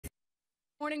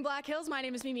Morning Black Hills, my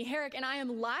name is Mimi Herrick and I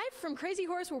am live from Crazy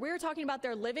Horse where we're talking about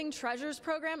their Living Treasures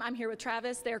program. I'm here with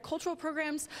Travis, their cultural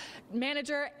programs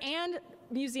manager and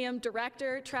museum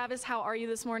director. Travis, how are you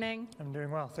this morning? I'm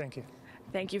doing well, thank you.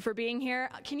 Thank you for being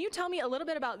here. Can you tell me a little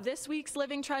bit about this week's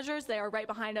Living Treasures? They are right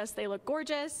behind us. They look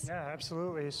gorgeous. Yeah,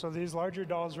 absolutely. So these larger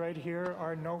dolls right here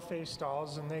are no-face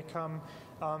dolls, and they come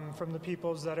from the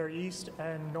peoples that are east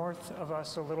and north of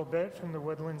us a little bit, from the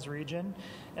Woodlands region.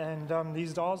 And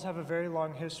these dolls have a very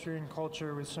long history and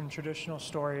culture with some traditional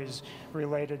stories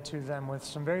related to them, with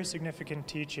some very significant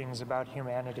teachings about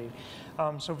humanity.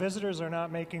 So visitors are not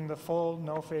making the full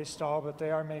no-face doll, but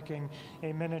they are making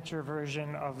a miniature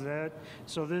version of that.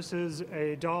 So this is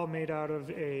a doll made out of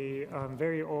a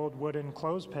very old wooden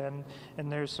clothespin,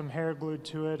 and there's some hair glued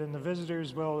to it, and the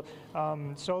visitors will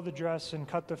sew the dress and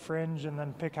cut the fringe and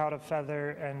then pick out a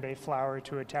feather and a flower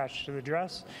to attach to the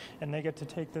dress, and they get to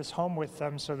take this home with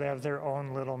them, so they have their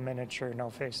own little miniature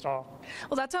no-face doll.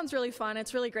 Well, that sounds really fun.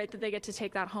 It's really great that they get to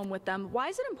take that home with them. Why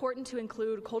is it important to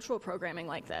include cultural programming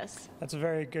like this? That's a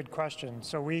very good question.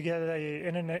 So we get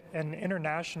an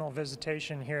international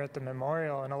visitation here at the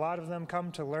memorial, and a lot of them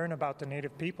come to learn about the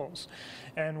Native peoples.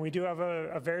 And we do have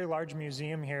a very large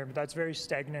museum here, but that's very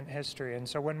stagnant history. And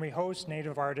so when we host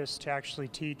Native artists to actually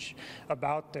teach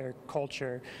about their culture,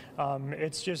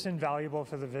 it's just invaluable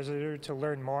for the visitor to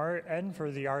learn more, and for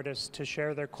the artists to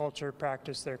share their culture,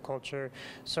 practice their culture,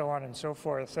 so on and so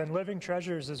forth. And Living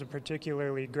Treasures is a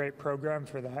particularly great program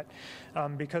for that,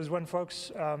 because when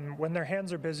folks, when their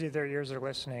hands are busy, their ears are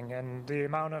listening, and the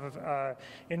amount of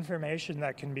information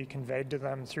that can be conveyed to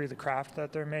them through the craft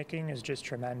that they're making is just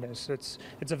tremendous.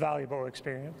 It's a valuable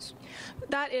experience.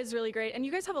 That is really great. And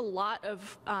you guys have a lot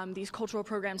of these cultural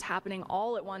programs happening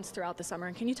all at once throughout the summer.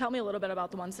 And can you tell me a little bit about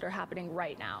the ones that are happening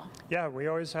right now? Yeah, we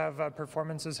always have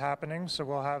performances happening, so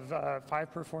we'll have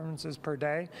 5 performances per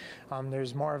day.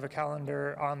 There's more of a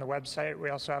calendar on the website. We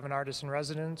also have an artist in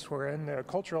residence. We're in the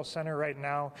Cultural Center right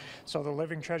now, so the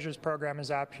Living Treasures program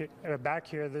is back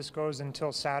here. This goes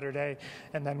until Saturday,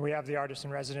 and then we have the artist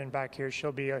in residence back here.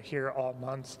 She'll be here all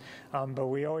month, but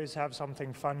we always have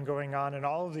something fun going on, and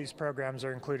all of these programs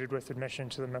are included with admission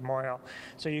to the memorial.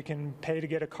 So you can pay to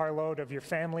get a carload of your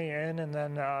family in, and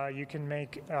then you can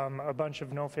make a bunch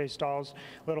of no-face dolls,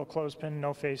 little clothespin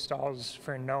no-face dolls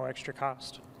for no extra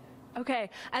cost. Okay,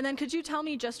 and then could you tell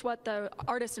me just what the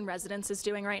artist in residence is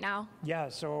doing right now? Yeah,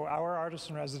 so our artist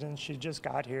in residence, she just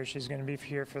got here. She's going to be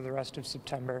here for the rest of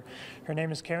September. Her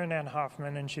name is Karen Ann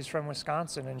Hoffman, and she's from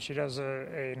Wisconsin, and she does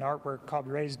an artwork called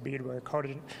raised beadwork,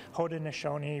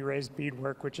 Haudenosaunee raised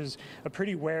beadwork, which is a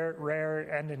pretty rare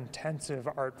and intensive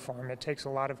art form. It takes a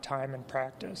lot of time and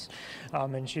practice,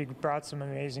 and she brought some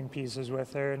amazing pieces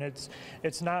with her, and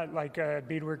it's not like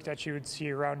beadwork that you would see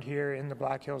around here in the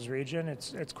Black Hills region.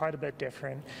 It's quite a bit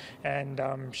different, and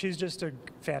she's just a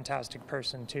fantastic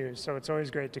person too, so it's always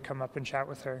great to come up and chat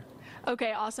with her.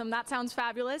 Okay, awesome. That sounds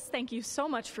fabulous. Thank you so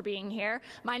much for being here.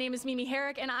 My name is Mimi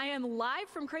Herrick and I am live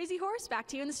from Crazy Horse. Back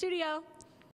to you in the studio.